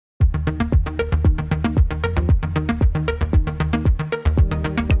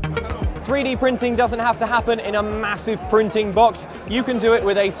3D printing doesn't have to happen in a massive printing box. You can do it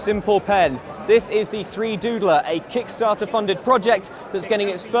with a simple pen. This is the 3Doodler, a Kickstarter-funded project that's getting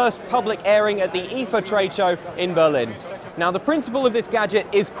its first public airing at the IFA trade show in Berlin. Now, the principle of this gadget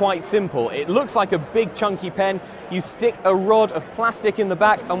is quite simple. It looks like a big chunky pen. You stick a rod of plastic in the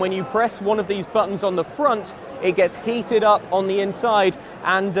back, and when you press one of these buttons on the front, it gets heated up on the inside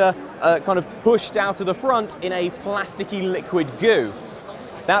and kind of pushed out of the front in a plasticky liquid goo.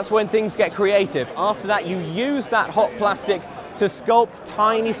 That's when things get creative. After that, you use that hot plastic to sculpt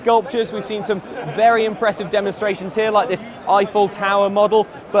tiny sculptures. We've seen some very impressive demonstrations here, like this Eiffel Tower model,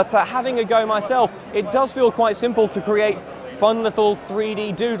 but having a go myself, it does feel quite simple to create fun little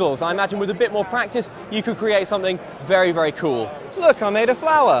 3D doodles. I imagine with a bit more practice, you could create something very, very cool. Look, I made a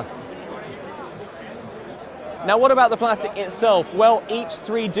flower. Now, what about the plastic itself? Well, each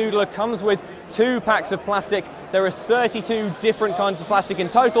 3Doodler comes with 2 packs of plastic. There are 32 different kinds of plastic in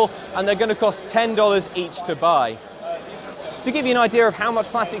total, and they're going to cost $10 each to buy. To give you an idea of how much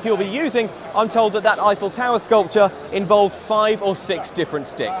plastic you'll be using, I'm told that Eiffel Tower sculpture involved 5 or 6 different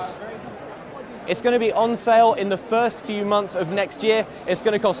sticks. It's going to be on sale in the first few months of next year. It's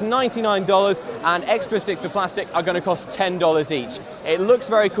going to cost $99, and extra sticks of plastic are going to cost $10 each. It looks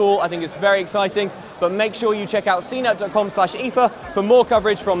very cool. I think it's very exciting, but make sure you check out cnet.com/IFA for more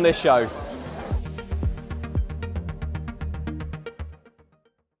coverage from this show.